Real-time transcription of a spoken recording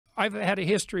I've had a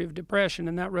history of depression,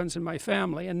 and that runs in my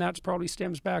family, and that's probably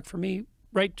stems back for me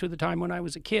right to the time when I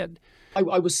was a kid. I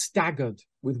was staggered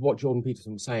with what Jordan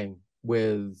Peterson was saying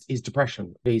with his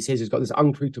depression. He says he's got this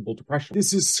untreatable depression.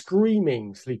 This is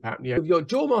screaming sleep apnea. Your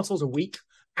jaw muscles are weak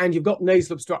and you've got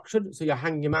nasal obstruction, so you're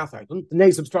hanging your mouth open. The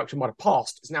nasal obstruction might have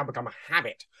passed. It's now become a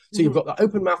habit. So you've got the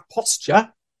open mouth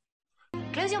posture.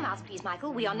 Close your mouth, please,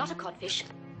 Michael. We are not a codfish.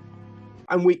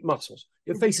 And weak muscles.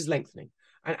 Your face is lengthening.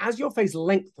 And as your face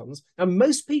lengthens, now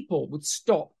most people would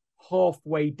stop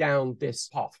halfway down this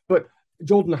path, but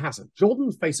Jordan hasn't.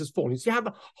 Jordan's face has fallen. You see how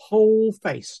the whole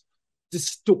face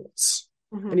distorts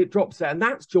and it drops there. And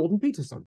that's Jordan Peterson.